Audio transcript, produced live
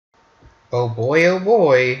Oh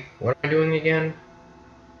boy, what am I doing again?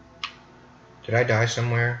 Did I die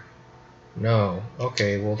somewhere? No.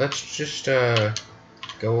 Okay, well let's just go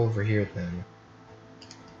over here then.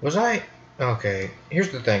 Was I? Okay, here's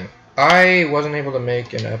the thing. I wasn't able to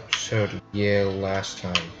make an episode of Yale last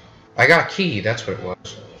time. I got a key, that's what it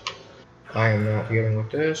was. I am not dealing with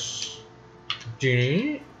this.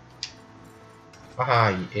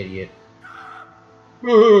 Haha, you idiot.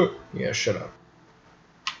 Yeah, shut up.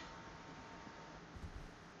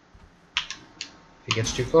 If he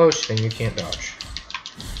gets too close, then you can't dodge.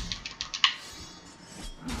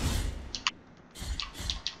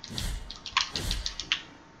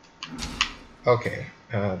 Okay,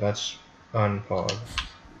 that's unpause.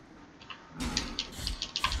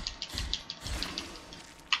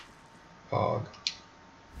 Pog.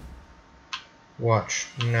 Watch.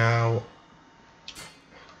 Now.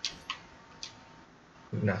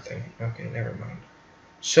 Nothing. Okay, never mind.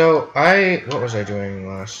 So, what was I doing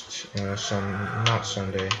last, not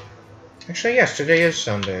Sunday. Actually, yes, today is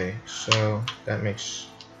Sunday, so that makes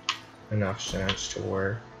enough sense to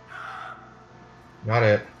work. Not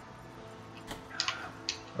it.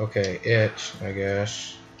 Okay, it, I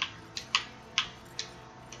guess.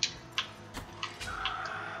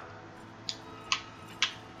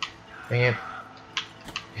 Dang it.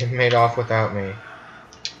 It made off without me.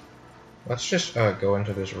 Let's just, go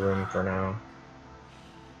into this room for now.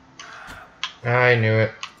 I knew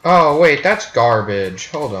it. Oh, wait, that's garbage.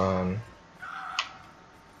 Hold on.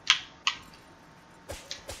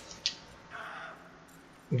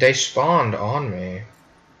 They spawned on me.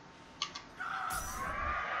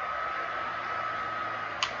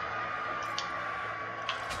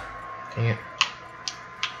 Dang it.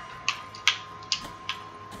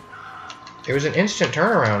 It was an instant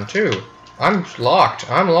turnaround, too. I'm locked.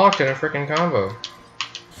 I'm locked in a freaking combo.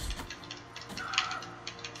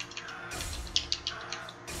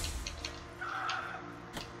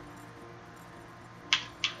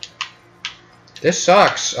 This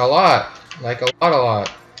sucks a lot. Like, a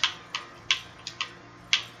lot.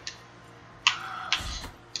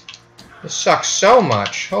 This sucks so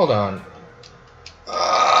much. Hold on.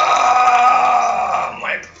 Oh,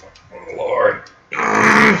 my fucking lord.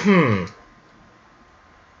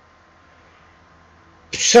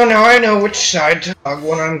 So now I know which side to hug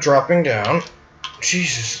when I'm dropping down.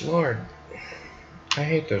 Jesus lord. I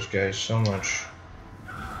hate those guys so much.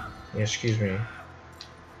 Yeah, excuse me.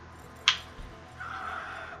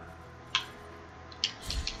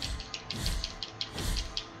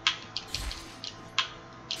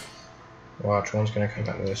 Watch, one's gonna come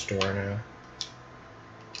out of this door now.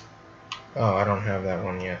 Oh, I don't have that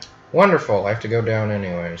one yet. Wonderful, I have to go down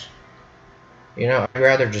anyways. You know, I'd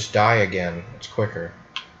rather just die again. It's quicker.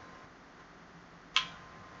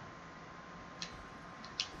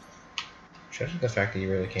 Shout out to the fact that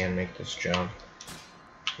you really can make this jump.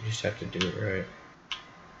 You just have to do it right.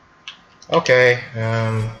 Okay,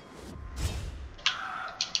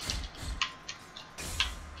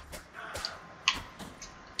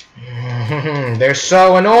 they're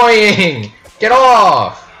so annoying! Get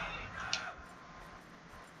off!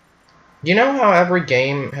 You know how every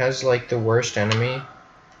game has, like, the worst enemy?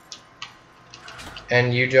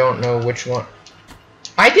 And you don't know which one...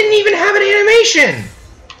 I didn't even have an animation!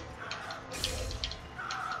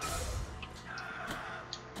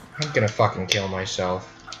 I'm gonna fucking kill myself.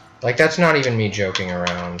 Like, that's not even me joking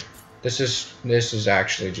around. This is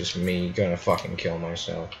actually just me gonna fucking kill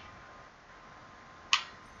myself.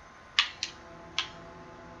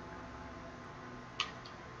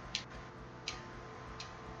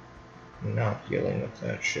 I'm not dealing with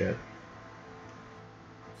that shit.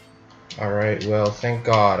 Alright, well, thank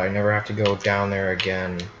God I never have to go down there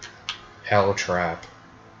again. Hell trap.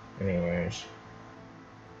 Anyways.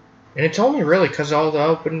 And it's only really because all the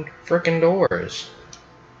open frickin' doors.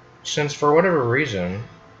 Since for whatever reason,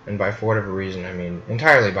 and by for whatever reason I mean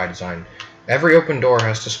entirely by design, every open door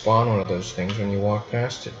has to spawn one of those things when you walk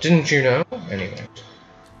past it. Didn't you know? Anyways.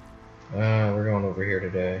 We're going over here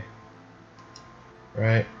today.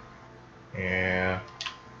 Right? Yeah.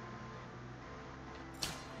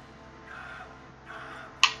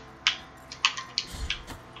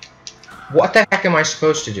 What the heck am I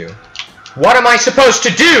supposed to do? What am I supposed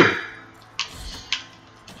to do?!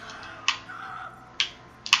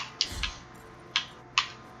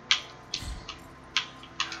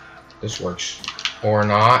 This works. Or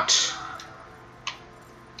not.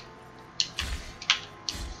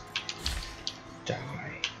 Die.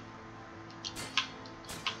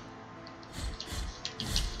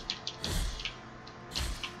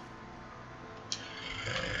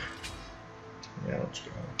 Yeah, let's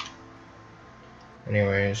go.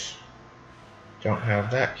 Anyways. Don't have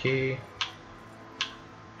that key.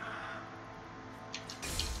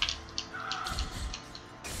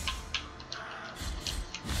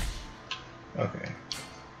 Okay.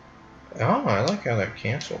 Oh, I like how that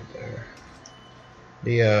canceled there.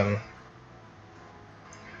 The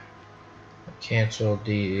canceled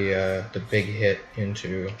the big hit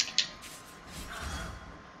into.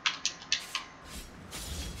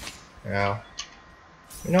 Ow.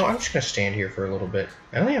 You know, I'm just gonna stand here for a little bit.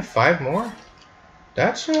 I only have 5 more.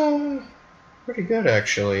 That's pretty good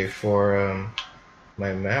actually for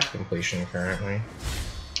my map completion currently.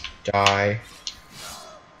 Die.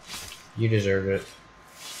 You deserve it.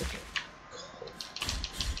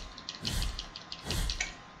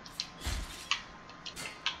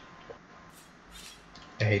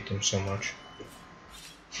 I hate them so much.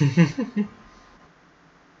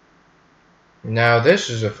 Now this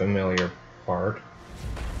is a familiar part.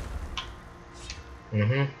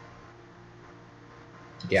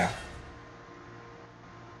 Yeah.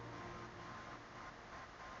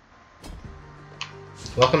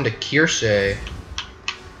 Welcome to Quince.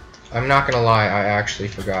 I'm not gonna lie, I actually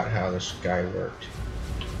forgot how this guy worked.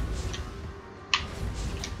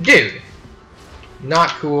 Dude! Not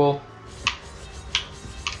cool.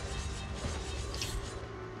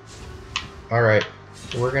 Alright,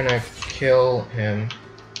 we're gonna kill him.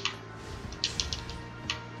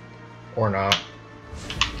 Or not.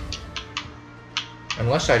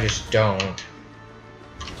 Unless I just don't.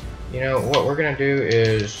 You know, what we're gonna do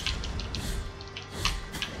is...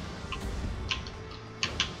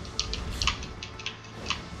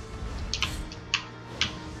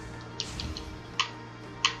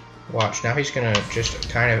 Watch, now he's gonna just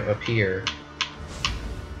kind of appear.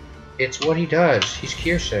 It's what he does. He's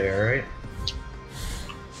Quince, alright?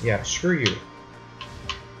 Yeah, screw you.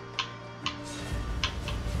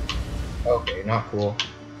 Okay, not cool.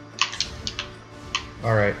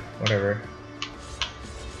 Alright, whatever.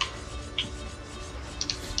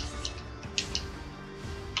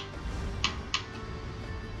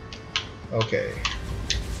 Okay.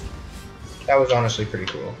 That was honestly pretty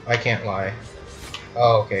cool. I can't lie.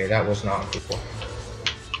 Oh, okay, that was not cool.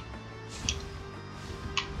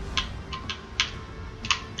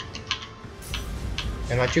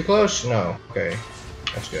 Am I too close? No. Okay.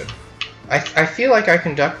 That's good. I feel like I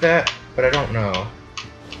can duck that, but I don't know.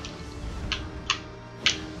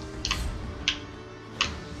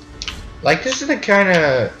 Like, this is the kind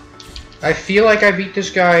of... I feel like I beat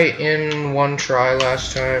this guy in 1 try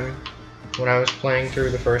last time when I was playing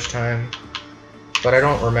through the first time. But I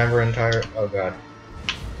don't remember entire... Oh, God.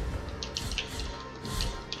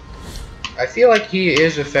 I feel like he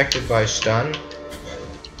is affected by stun.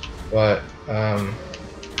 But,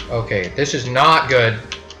 okay, this is not good.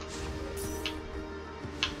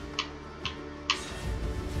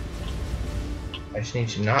 I just need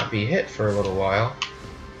to not be hit for a little while.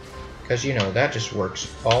 Because, you know, that just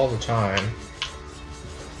works all the time.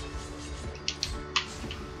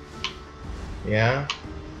 Yeah?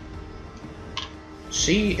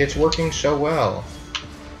 See, it's working so well.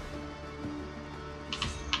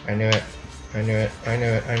 I knew it. I knew it. I knew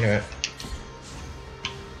it. I knew it.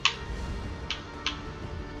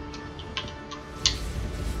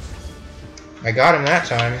 I got him that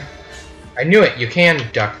time. I knew it. You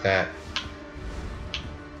can duck that.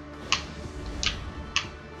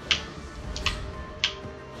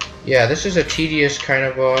 Yeah, this is a tedious kind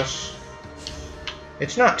of boss.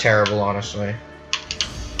 It's not terrible, honestly.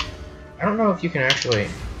 I don't know if you can actually...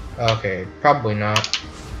 Okay, probably not.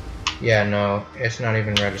 Yeah, no, it's not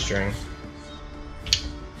even registering.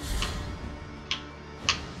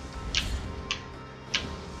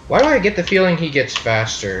 Why do I get the feeling he gets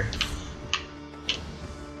faster?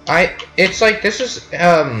 It's like, this is,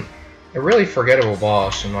 a really forgettable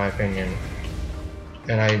boss, in my opinion.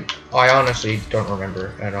 And I honestly don't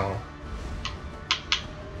remember at all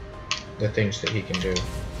the things that he can do.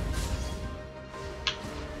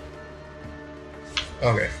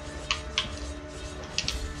 Okay.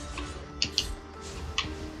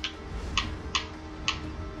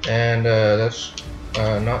 And that's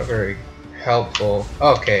not very helpful.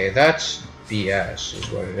 Okay, that's BS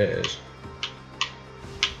is what it is.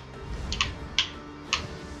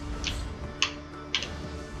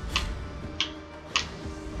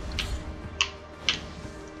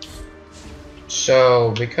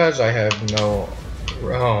 So, because I have no...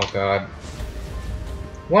 Oh, God.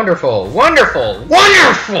 Wonderful! Wonderful!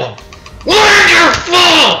 Wonderful!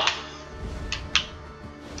 Wonderful!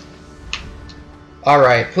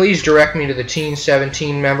 Alright, please direct me to the Teen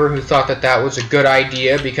 17 member who thought that that was a good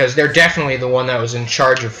idea, because they're definitely the one that was in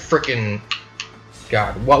charge of frickin'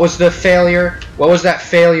 God, what was the failure? What was that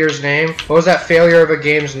failure's name? What was that failure of a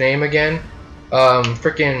game's name again?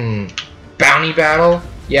 Frickin' Bounty Battle?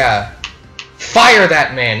 Yeah. Fire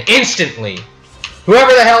that man instantly!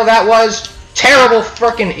 Whoever the hell that was, terrible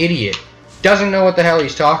frickin' idiot. Doesn't know what the hell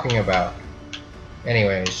he's talking about.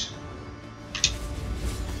 Anyways.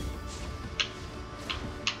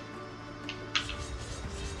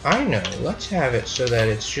 I know, let's have it so that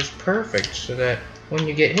it's just perfect, so that when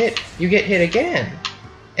you get hit again.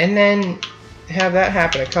 And then have that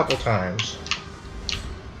happen a couple times.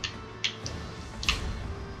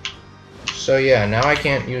 So yeah, now I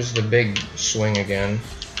can't use the big swing again.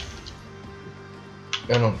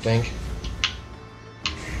 I don't think.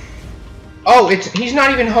 Oh, he's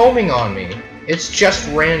not even homing on me. It's just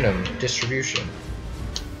random distribution.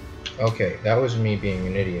 Okay, that was me being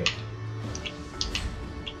an idiot.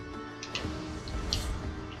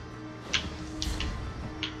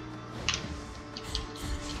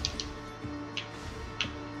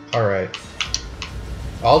 Alright.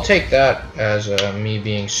 I'll take that as me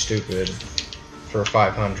being stupid for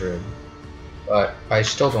 500. But I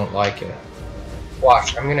still don't like it.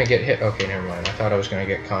 Watch, I'm gonna get hit. Okay, never mind. I thought I was gonna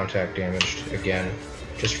get contact damaged again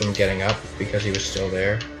just from getting up because he was still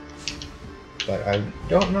there. But I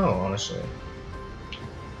don't know, honestly.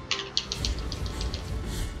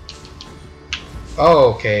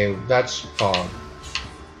 Oh, okay, that's fog.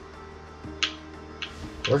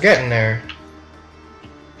 We're getting there.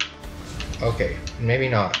 Okay, maybe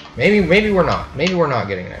not. Maybe we're not. Maybe we're not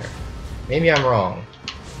getting there. Maybe I'm wrong.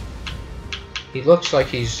 He looks like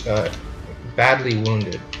he's badly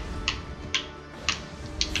wounded.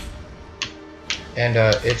 And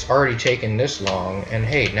it's already taken this long, and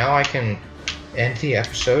hey, now I can end the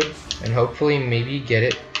episode and hopefully maybe get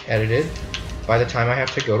it edited by the time I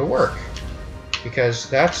have to go to work. Because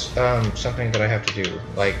that's something that I have to do,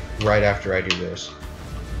 like, right after I do this.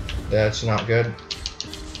 That's not good.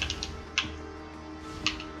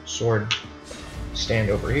 Sword. Stand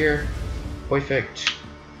over here. Perfect.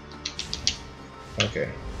 Okay.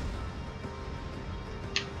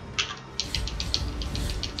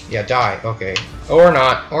 Yeah, die. Okay. Or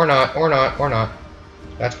not. Or not. Or not. Or not.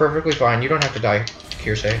 That's perfectly fine. You don't have to die,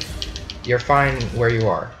 Kirsey. You're fine where you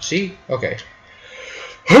are. See? Okay.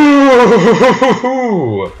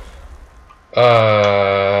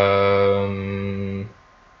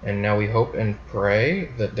 And now we hope and pray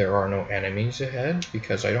that there are no enemies ahead,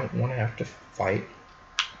 because I don't want to have to fight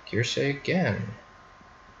Kirsey again.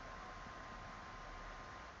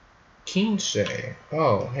 Quince.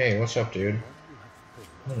 Oh, hey, what's up, dude?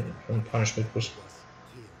 Punishment was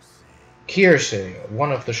Kirsey,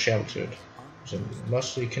 one of the sheltered, was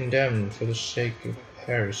mostly condemned for the sake of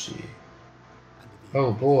heresy.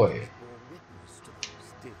 Oh boy.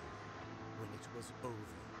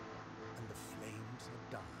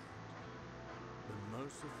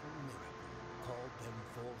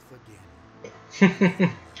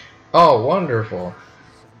 Oh, wonderful.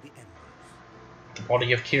 The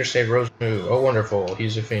body of Kirsey rose new. Oh, wonderful.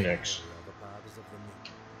 He's a phoenix.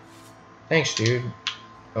 Thanks, dude.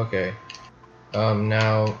 Okay.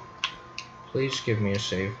 Now, please give me a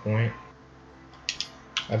save point.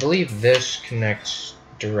 I believe this connects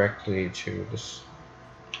directly to this.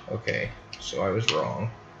 Okay, so I was wrong.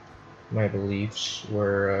 My beliefs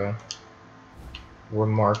were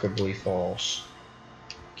remarkably false.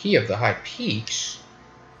 Key of the High Peaks?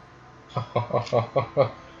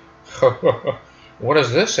 What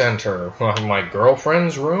does this enter? My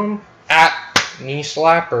girlfriend's room? Ah! Knee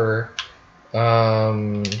slapper.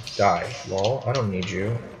 Die. Lol, I don't need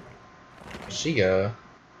you. See ya.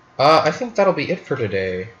 I think that'll be it for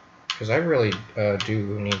today. Because I really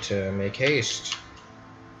do need to make haste,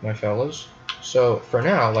 my fellas. So, for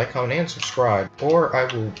now, like, comment, and subscribe, or I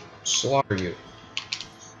will slaughter you.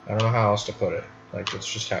 I don't know how else to put it. Like,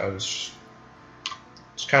 it's just how it's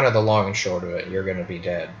kind of the long and short of it. You're gonna be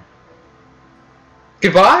dead.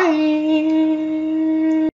 Goodbye!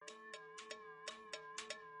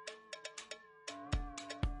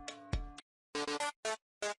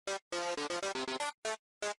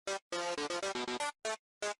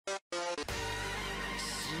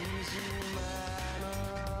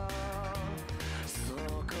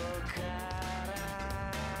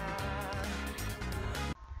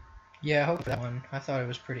 Yeah, I hope that one. I thought it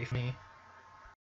was pretty funny.